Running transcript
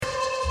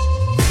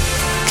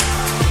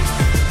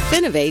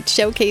Finovate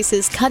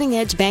showcases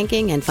cutting-edge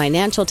banking and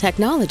financial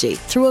technology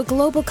through a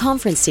global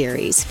conference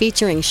series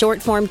featuring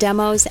short-form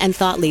demos and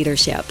thought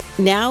leadership.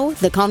 Now,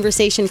 the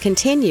conversation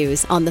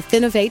continues on the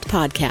Finovate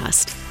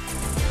podcast.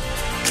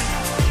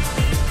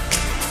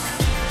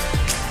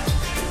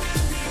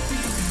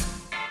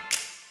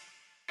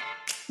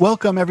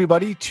 Welcome,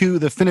 everybody, to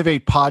the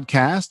Finovate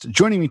podcast.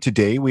 Joining me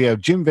today, we have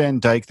Jim Van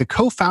Dyke, the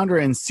co-founder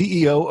and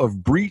CEO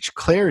of Breach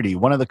Clarity,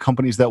 one of the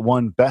companies that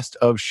won Best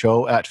of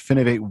Show at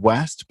Finovate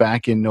West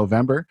back in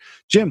November.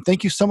 Jim,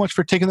 thank you so much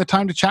for taking the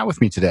time to chat with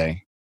me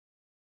today.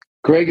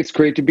 Greg, it's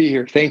great to be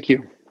here. Thank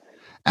you.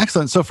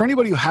 Excellent. So for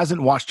anybody who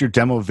hasn't watched your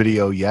demo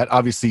video yet,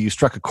 obviously you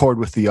struck a chord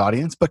with the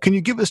audience, but can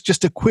you give us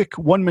just a quick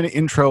 1-minute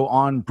intro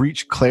on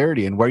Breach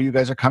Clarity and where you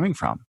guys are coming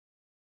from?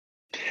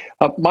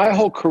 My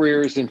whole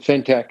career is in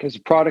fintech. As a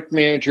product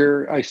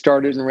manager, I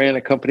started and ran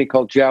a company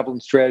called Javelin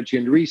Strategy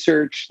and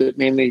Research that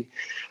mainly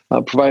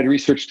provided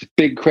research to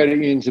big credit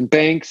unions and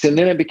banks. And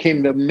then I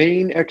became the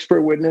main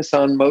expert witness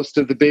on most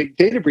of the big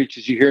data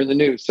breaches you hear in the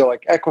news. So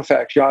like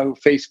Equifax, Yahoo,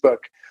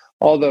 Facebook,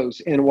 all those.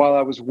 And while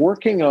I was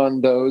working on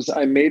those,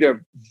 I made a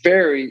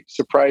very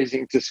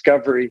surprising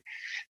discovery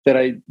that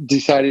I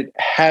decided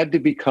had to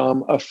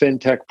become a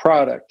fintech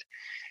product.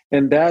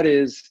 And that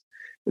is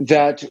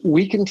that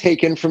we can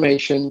take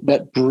information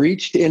that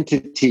breached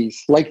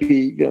entities like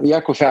the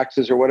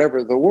Equifaxes or whatever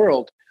of the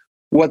world,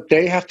 what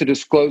they have to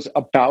disclose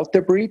about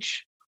the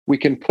breach, we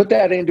can put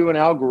that into an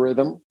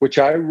algorithm, which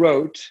I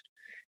wrote,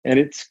 and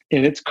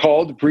it's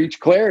called Breach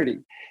Clarity.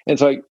 And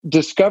so I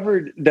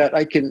discovered that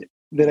I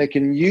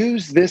can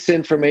use this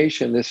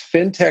information, this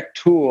fintech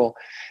tool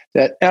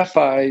that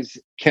FIs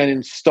can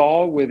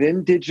install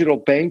within digital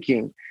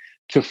banking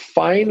to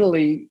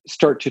finally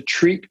start to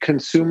treat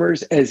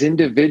consumers as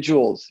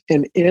individuals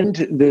and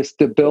end this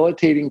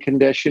debilitating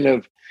condition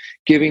of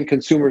giving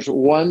consumers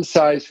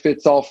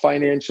one-size-fits-all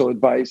financial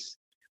advice,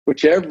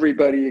 which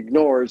everybody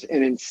ignores,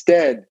 and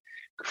instead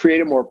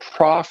create a more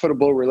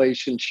profitable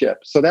relationship.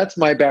 So that's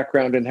my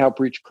background and how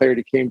Breach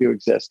Clarity came to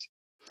exist.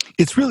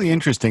 It's really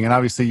interesting, and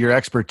obviously your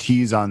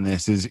expertise on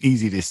this is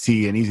easy to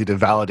see and easy to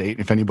validate.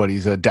 If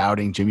anybody's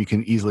doubting Jim, you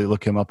can easily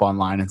look him up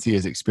online and see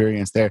his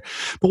experience there.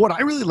 But what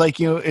I really like,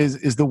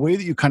 is the way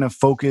that you kind of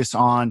focus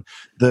on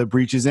the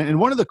breaches. And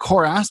one of the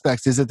core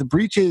aspects is that the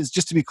breaches,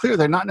 just to be clear,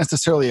 they're not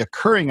necessarily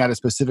occurring at a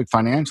specific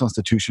financial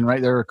institution,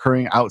 right? They're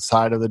occurring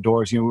outside of the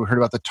doors. We heard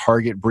about the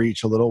Target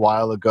breach a little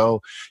while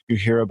ago. You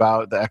hear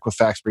about the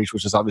Equifax breach,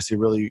 which is obviously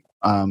really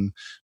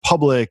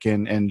public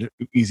and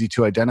easy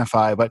to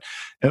identify. But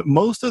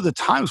most of the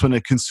times when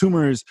a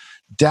consumer's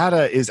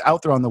data is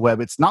out there on the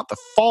web, it's not the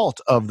fault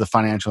of the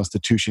financial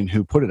institution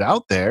who put it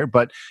out there,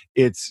 but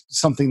it's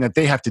something that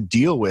they have to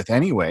deal with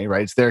anyway,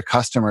 right? It's their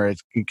customer.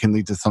 It can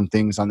lead to some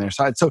things on their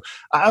side. So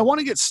I want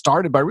to get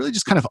started by really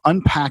just kind of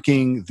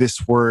unpacking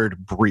this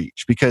word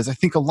breach, because I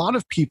think a lot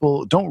of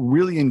people don't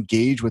really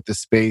engage with the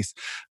space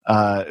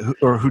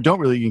who don't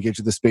really engage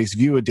with the space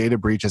view a data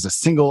breach as a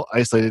single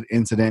isolated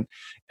incident.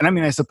 And I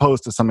mean, I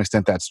suppose to some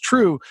extent that's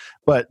true,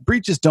 but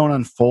breaches don't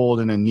unfold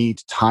in a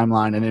neat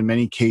timeline. And in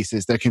many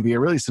cases, there can be a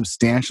really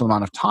substantial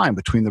amount of time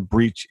between the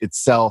breach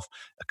itself,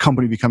 a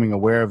company becoming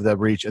aware of the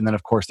breach, and then,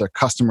 of course, their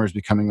customers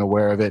becoming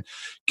aware of it.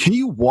 Can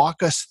you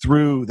walk us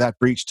through that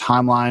breach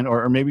timeline,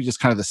 or maybe just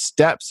kind of the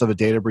steps of a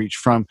data breach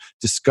from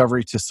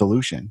discovery to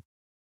solution?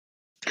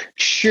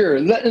 Sure.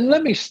 And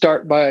let me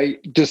start by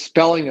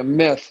dispelling a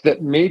myth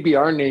that maybe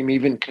our name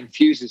even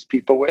confuses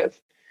people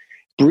with.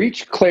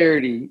 Breach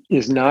Clarity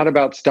is not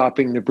about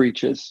stopping the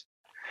breaches.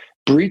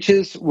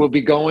 Breaches will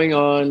be going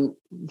on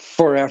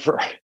forever.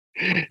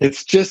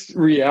 It's just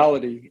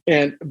reality.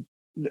 And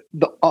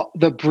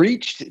the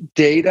breached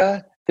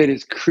data that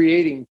is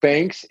creating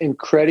banks and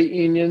credit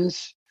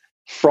unions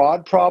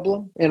fraud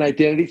problem and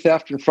identity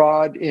theft and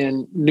fraud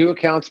in new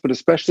accounts, but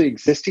especially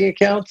existing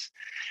accounts,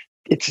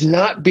 it's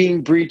not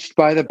being breached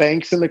by the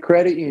banks and the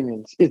credit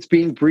unions. It's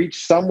being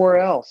breached somewhere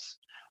else.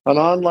 An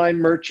online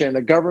merchant,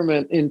 a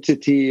government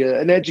entity,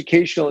 an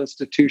educational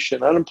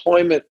institution,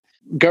 unemployment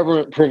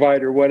government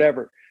provider,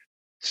 whatever.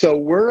 So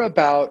we're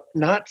about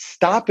not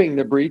stopping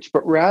the breach,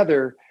 but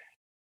rather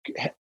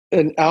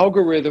an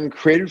algorithm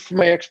created from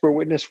my expert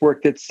witness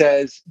work that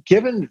says,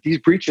 given that these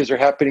breaches are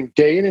happening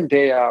day in and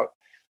day out,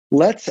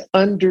 let's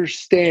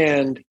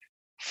understand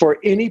for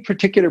any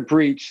particular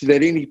breach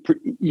that any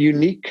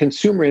unique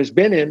consumer has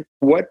been in,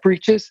 what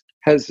breaches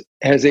has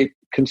a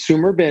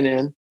consumer been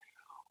in,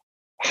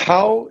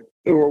 how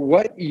or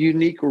what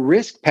unique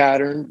risk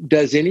pattern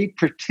does any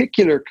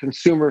particular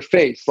consumer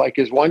face? Like,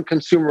 is one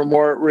consumer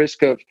more at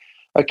risk of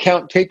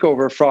account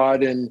takeover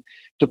fraud in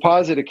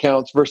deposit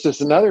accounts versus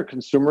another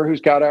consumer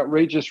who's got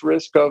outrageous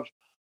risk of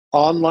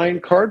online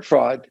card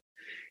fraud?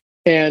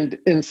 And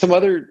in some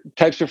other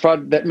types of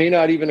fraud that may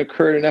not even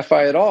occur in an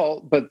FI at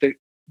all,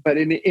 but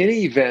in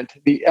any event,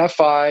 the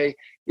FI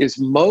is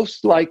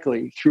most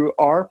likely through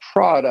our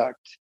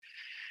product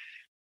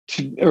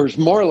or is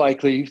more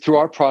likely through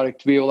our product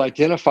to be able to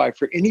identify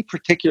for any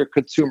particular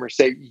consumer,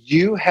 say,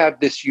 you have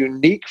this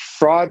unique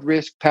fraud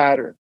risk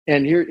pattern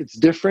And here it's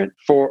different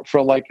for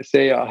like,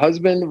 say, a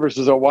husband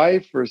versus a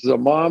wife versus a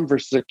mom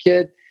versus a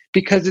kid,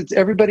 because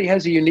everybody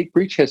has a unique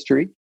breach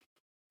history.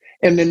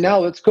 And then now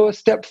let's go a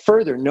step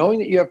further. Knowing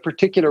that you have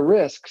particular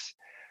risks,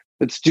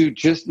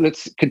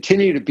 let's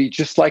continue to be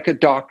just like a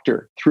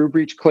doctor through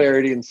Breach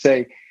Clarity and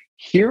say,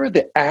 here are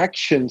the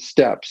action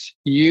steps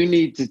you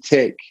need to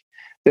take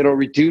that'll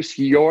reduce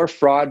your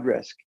fraud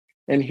risk.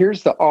 And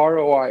here's the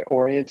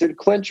ROI-oriented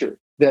clincher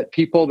that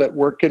people that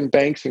work in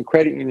banks and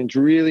credit unions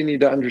really need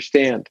to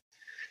understand.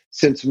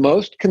 Since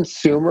most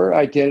consumer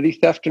identity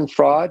theft and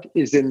fraud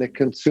is in the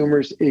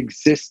consumer's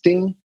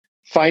existing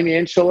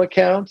financial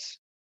accounts,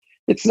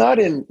 it's not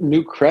in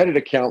new credit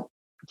account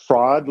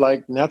fraud.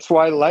 And that's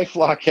why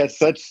LifeLock has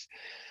such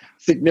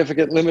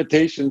significant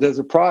limitations as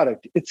a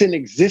product. It's in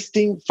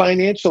existing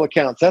financial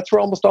accounts. That's where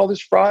almost all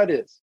this fraud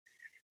is.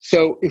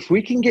 So if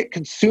we can get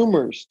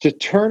consumers to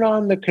turn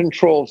on the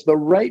controls, the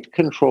right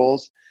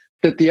controls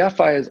that the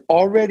FI has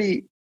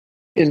already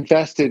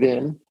invested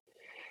in,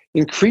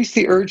 increase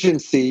the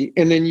urgency,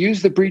 and then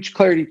use the Breach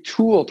Clarity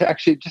tool to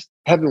actually just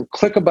have them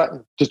click a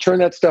button to turn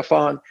that stuff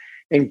on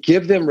and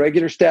give them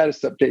regular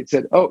status updates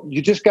that, oh,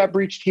 you just got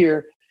breached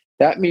here.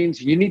 That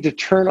means you need to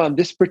turn on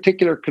this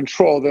particular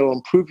control that'll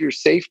improve your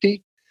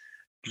safety.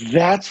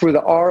 That's where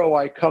the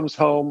ROI comes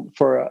home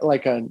for a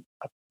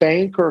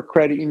bank or a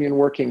credit union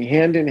working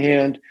hand in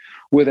hand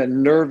with a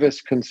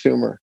nervous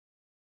consumer.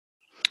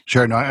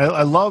 Sure. No,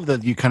 I love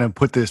that you kind of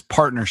put this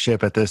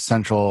partnership at this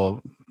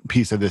central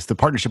piece of this, the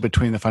partnership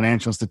between the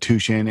financial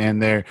institution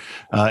and their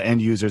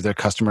end users, their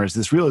customers,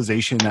 this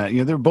realization that,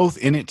 they're both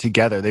in it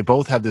together. They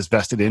both have this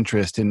vested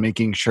interest in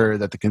making sure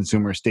that the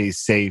consumer stays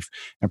safe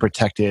and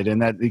protected,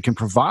 and that they can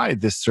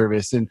provide this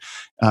service and,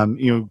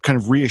 kind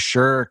of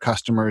reassure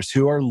customers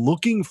who are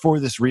looking for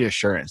this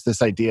reassurance,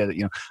 this idea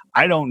that,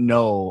 I don't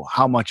know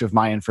how much of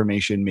my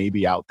information may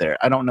be out there.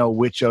 I don't know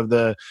which of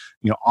the,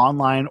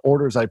 online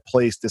orders I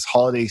placed this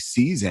holiday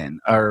season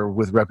are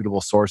with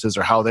reputable sources,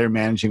 or how they're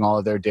managing all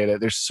of their data.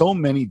 There's so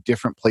many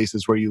different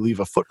places where you leave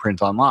a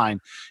footprint online.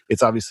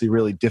 It's obviously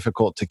really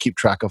difficult to keep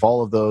track of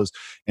all of those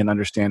and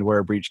understand where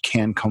a breach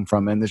can come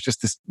from. And there's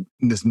just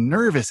this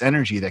nervous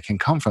energy that can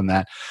come from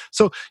that.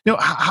 So,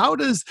 how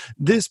does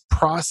this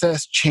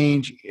process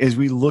change as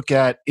we look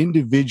at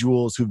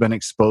individuals who've been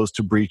exposed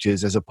to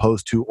breaches as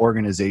opposed to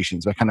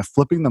organizations, by kind of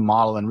flipping the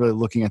model and really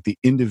looking at the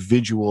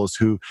individuals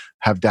who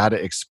have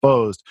data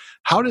exposed?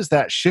 How does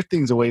that shift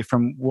things away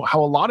from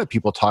how a lot of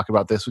people talk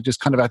about this, which is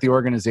kind of at the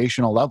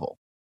organizational level?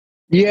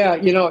 Yeah,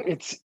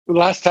 it's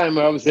last time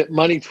I was at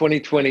Money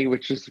 2020,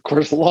 which was, of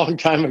course, a long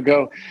time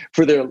ago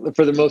for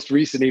the most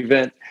recent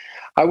event.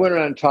 I went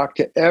around and talked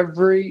to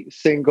every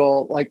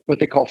single, what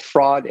they call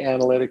fraud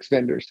analytics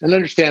vendors. And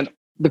understand,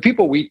 the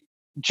people we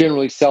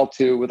generally sell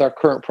to with our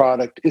current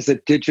product is a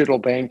digital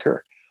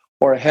banker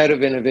or a head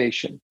of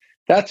innovation.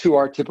 That's who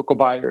our typical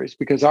buyer is,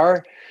 because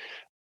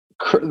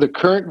the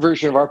current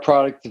version of our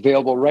product is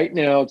available right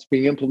now. It's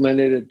being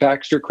implemented at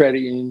Baxter Credit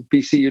Union,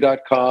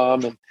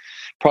 bcu.com, and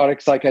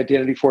products like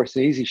Identity Force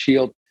and Easy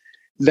Shield.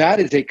 That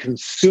is a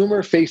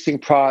consumer-facing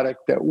product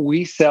that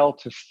we sell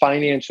to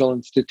financial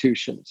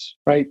institutions,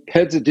 right?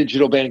 Heads of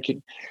digital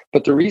banking.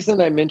 But the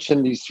reason I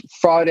mentioned these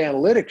fraud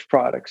analytics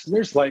products, and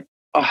there's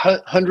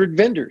 100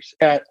 vendors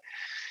at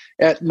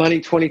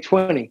Money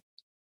 2020.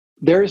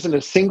 There isn't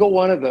a single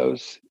one of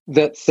those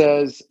that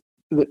says,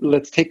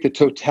 let's take the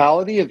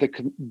totality of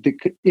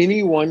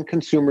any one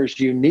consumer's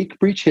unique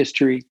breach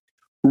history,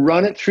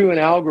 run it through an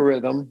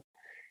algorithm.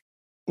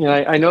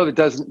 I know that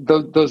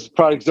those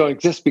products don't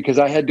exist, because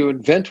I had to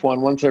invent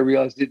one once I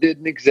realized it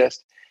didn't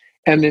exist,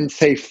 and then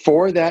say,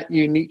 for that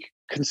unique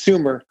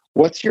consumer,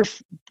 what's your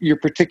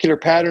particular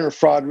pattern of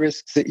fraud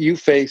risks that you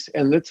face,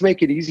 and let's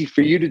make it easy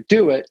for you to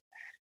do it.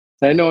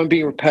 I know I'm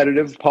being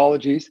repetitive,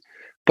 apologies,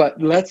 but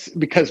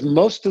because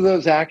most of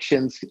those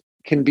actions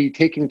can be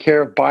taken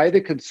care of by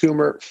the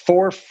consumer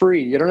for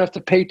free. You don't have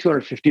to pay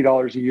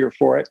 $250 a year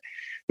for it.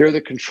 There are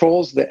the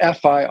controls the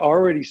FI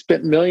already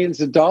spent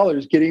millions of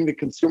dollars getting the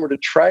consumer to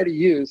try to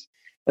use,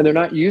 and they're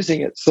not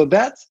using it. So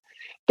that's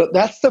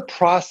the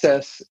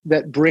process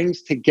that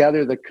brings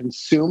together the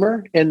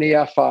consumer and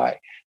the FI.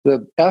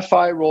 The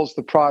FI rolls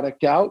the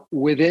product out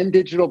within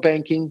digital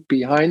banking,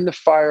 behind the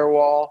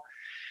firewall.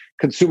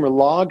 Consumer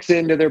logs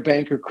into their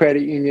bank or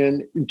credit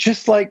union,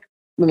 just like,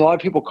 and a lot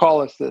of people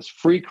call us this,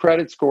 free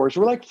credit scores.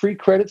 We're like free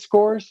credit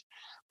scores,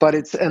 but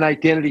it's an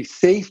identity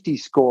safety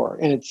score.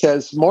 And it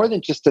says more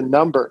than just a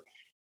number.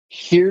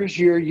 Here's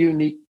your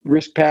unique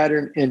risk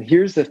pattern, and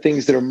here's the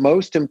things that are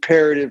most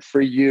imperative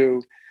for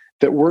you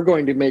that we're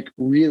going to make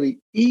really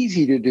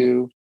easy to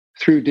do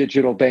through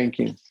digital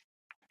banking.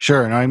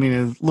 Sure. And I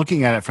mean,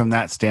 looking at it from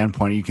that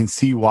standpoint, you can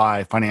see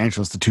why financial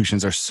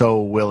institutions are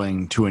so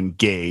willing to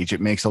engage. It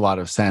makes a lot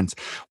of sense.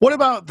 What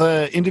about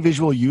the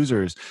individual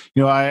users?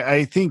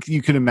 I think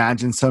you can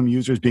imagine some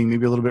users being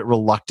maybe a little bit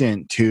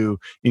reluctant to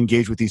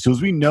engage with these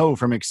tools. We know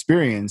from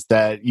experience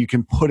that you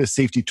can put a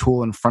safety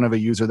tool in front of a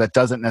user. That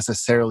doesn't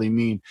necessarily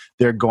mean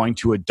they're going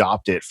to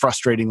adopt it,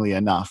 frustratingly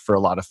enough, for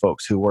a lot of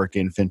folks who work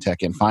in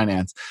fintech and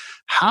finance.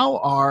 How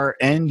are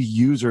end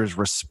users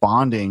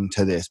responding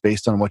to this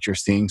based on what you're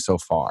seeing so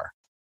far?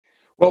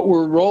 Well,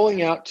 we're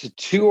rolling out to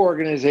 2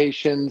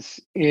 organizations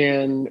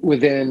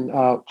within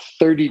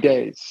 30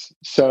 days.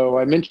 So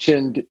I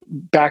mentioned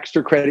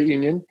Baxter Credit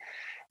Union,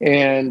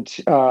 and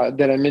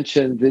then I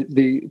mentioned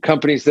the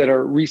companies that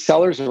are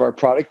resellers of our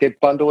product. They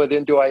bundle it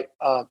into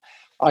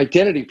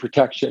identity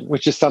protection,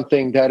 which is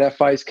something that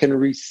FIs can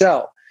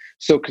resell.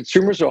 So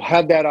consumers will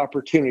have that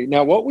opportunity.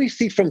 Now, what we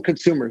see from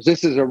consumers,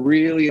 this is a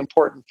really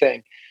important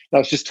thing. I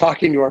was just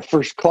talking to our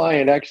first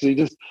client actually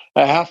just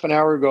a half an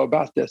hour ago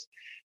about this.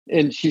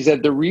 And she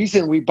said, the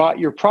reason we bought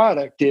your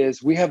product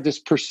is we have this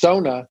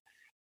persona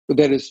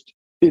that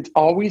it's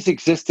always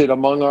existed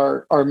among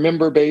our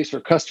member base or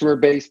customer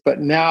base, but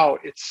now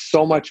it's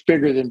so much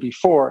bigger than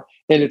before.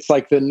 And it's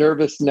like the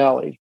nervous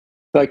Nelly.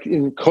 Like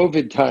in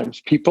COVID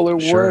times, people are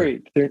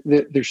worried.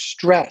 They're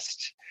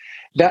stressed.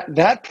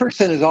 That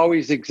person has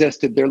always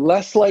existed. They're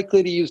less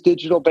likely to use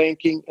digital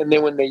banking. And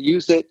then when they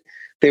use it,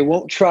 they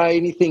won't try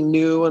anything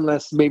new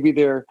unless maybe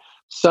their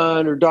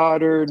son or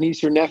daughter,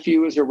 niece or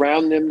nephew is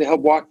around them to help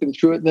walk them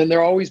through it. And then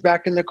they're always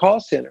back in the call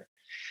center.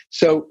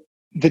 So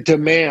the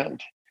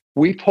demand,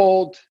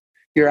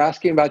 you're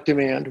asking about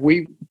demand.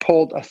 We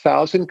polled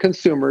 1,000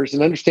 consumers,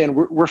 and understand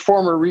we're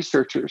former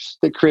researchers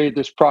that created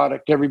this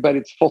product. Everybody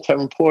that's full-time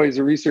employee is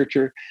a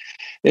researcher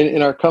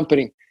in our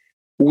company.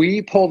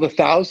 We polled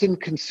 1,000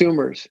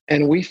 consumers,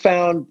 and we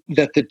found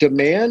that the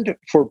demand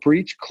for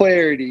breach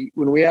clarity,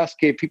 when we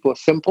gave people a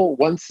simple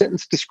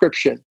 1-sentence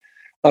description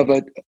of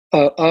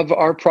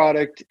our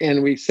product,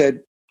 and we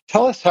said,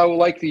 tell us how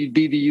likely you'd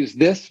be to use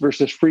this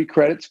versus free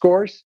credit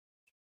scores,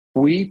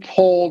 we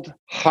polled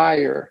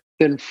higher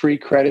than free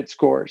credit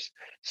scores.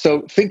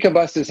 So think of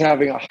us as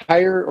having a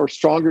higher or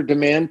stronger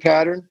demand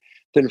pattern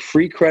than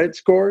free credit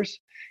scores.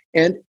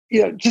 And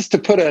just to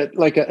put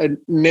a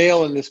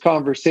nail in this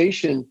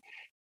conversation,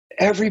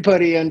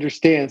 everybody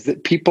understands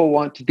that people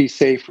want to be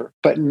safer,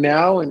 but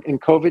now in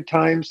COVID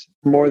times,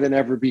 more than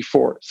ever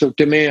before. So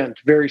demand,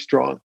 very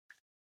strong.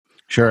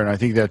 Sure. And I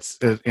think that's,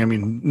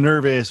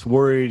 nervous,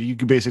 worried, you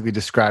could basically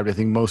describe, I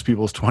think, most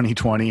people's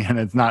 2020, and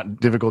it's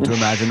not difficult to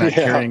imagine that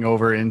carrying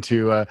over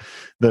into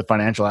the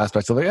financial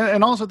aspects of it.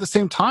 And also at the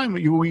same time,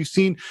 we've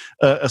seen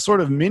a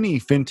sort of mini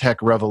fintech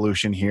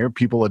revolution here,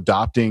 people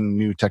adopting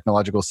new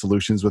technological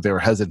solutions that they were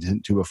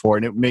hesitant to before.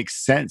 And it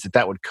makes sense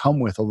that would come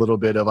with a little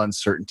bit of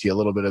uncertainty, a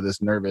little bit of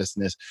this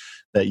nervousness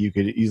that you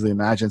could easily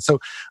imagine. So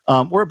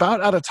we're about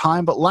out of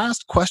time, but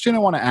last question I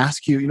want to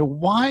ask you,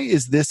 why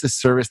is this a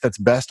service that's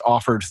best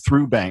offered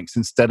through banks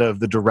instead of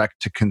the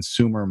direct to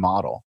consumer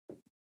model?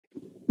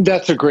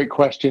 That's a great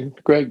question,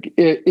 Greg.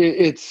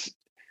 It's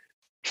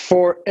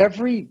for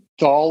every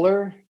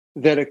dollar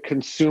that a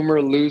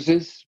consumer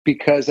loses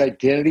because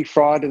identity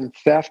fraud and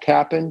theft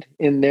happened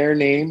in their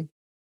name,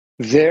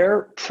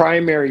 their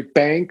primary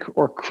bank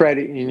or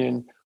credit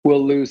union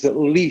will lose at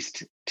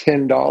least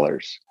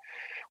 $10.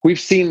 We've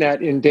seen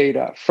that in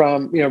data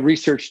from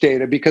research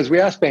data, because we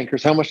ask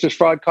bankers, how much does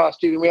fraud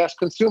cost you? And we ask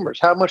consumers,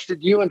 how much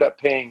did you end up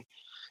paying?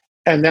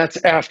 And that's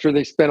after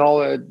they spent all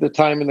the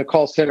time in the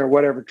call center,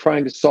 whatever,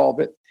 trying to solve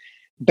it.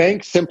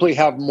 Banks simply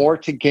have more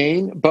to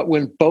gain, but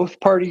when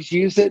both parties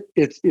use it,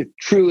 it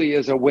truly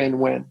is a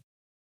win-win.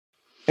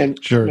 And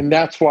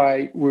that's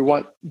why we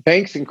want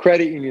banks and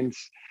credit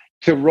unions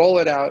to roll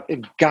it out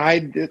and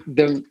guide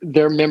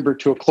their member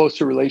to a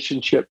closer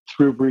relationship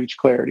through breach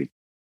clarity.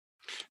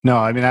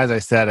 No, as I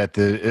said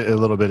a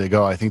little bit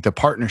ago, I think the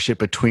partnership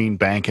between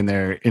bank and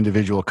their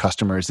individual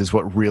customers is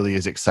what really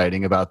is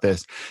exciting about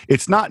this.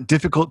 It's not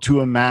difficult to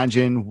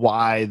imagine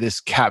why this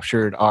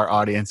captured our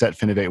audience at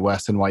Finovate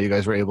West and why you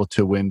guys were able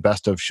to win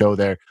Best of Show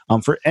there.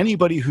 For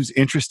anybody who's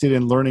interested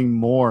in learning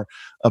more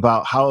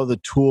about how the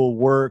tool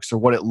works or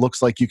what it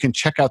looks like, you can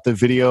check out the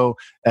video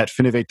at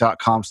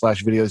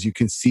finovate.com/videos. You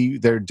can see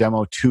their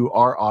demo to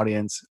our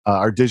audience,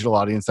 our digital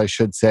audience, I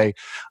should say.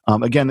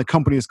 Again, the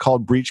company is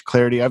called Breach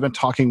Clarity. I've been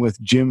talking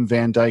with Jim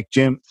Van Dyke.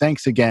 Jim,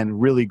 thanks again.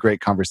 Really great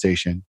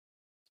conversation.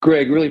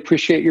 Greg, really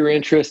appreciate your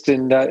interest,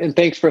 and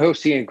thanks for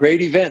hosting a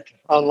great event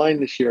online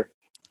this year.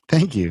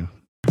 Thank you.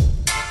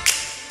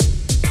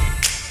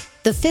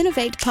 The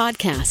Finovate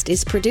podcast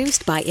is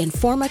produced by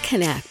Informa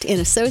Connect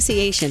in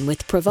association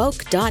with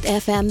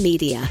Provoke.fm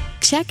Media.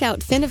 Check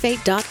out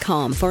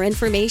Finovate.com for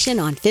information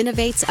on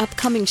Finovate's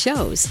upcoming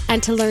shows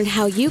and to learn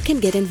how you can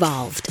get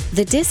involved.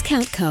 The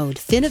discount code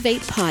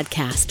Finovate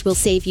Podcast will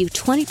save you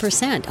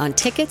 20% on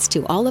tickets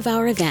to all of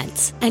our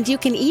events. And you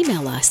can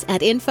email us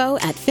at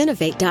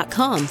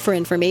info@finovate.com for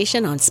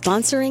information on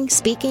sponsoring,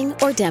 speaking,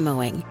 or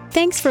demoing.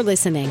 Thanks for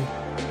listening.